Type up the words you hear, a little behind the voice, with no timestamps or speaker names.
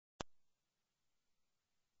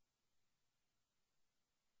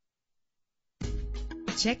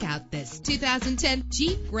Check out this 2010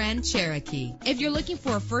 Jeep Grand Cherokee. If you're looking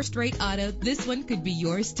for a first-rate auto, this one could be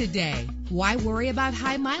yours today. Why worry about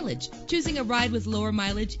high mileage? Choosing a ride with lower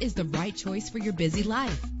mileage is the right choice for your busy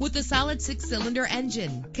life. With a solid 6-cylinder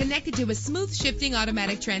engine connected to a smooth shifting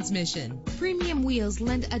automatic transmission, premium wheels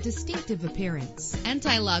lend a distinctive appearance.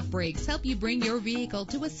 Anti-lock brakes help you bring your vehicle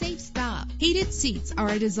to a safe stop. Heated seats are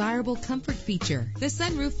a desirable comfort feature. The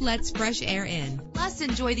sunroof lets fresh air in. Plus,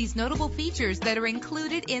 enjoy these notable features that are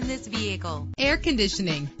included in this vehicle: air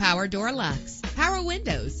conditioning, power door locks, power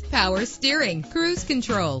windows, power steering, cruise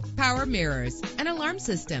control, power mirrors, an alarm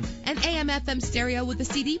system, an AM/FM stereo with a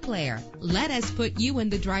CD player. Let us put you in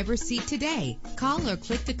the driver's seat today. Call or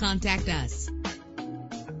click to contact us.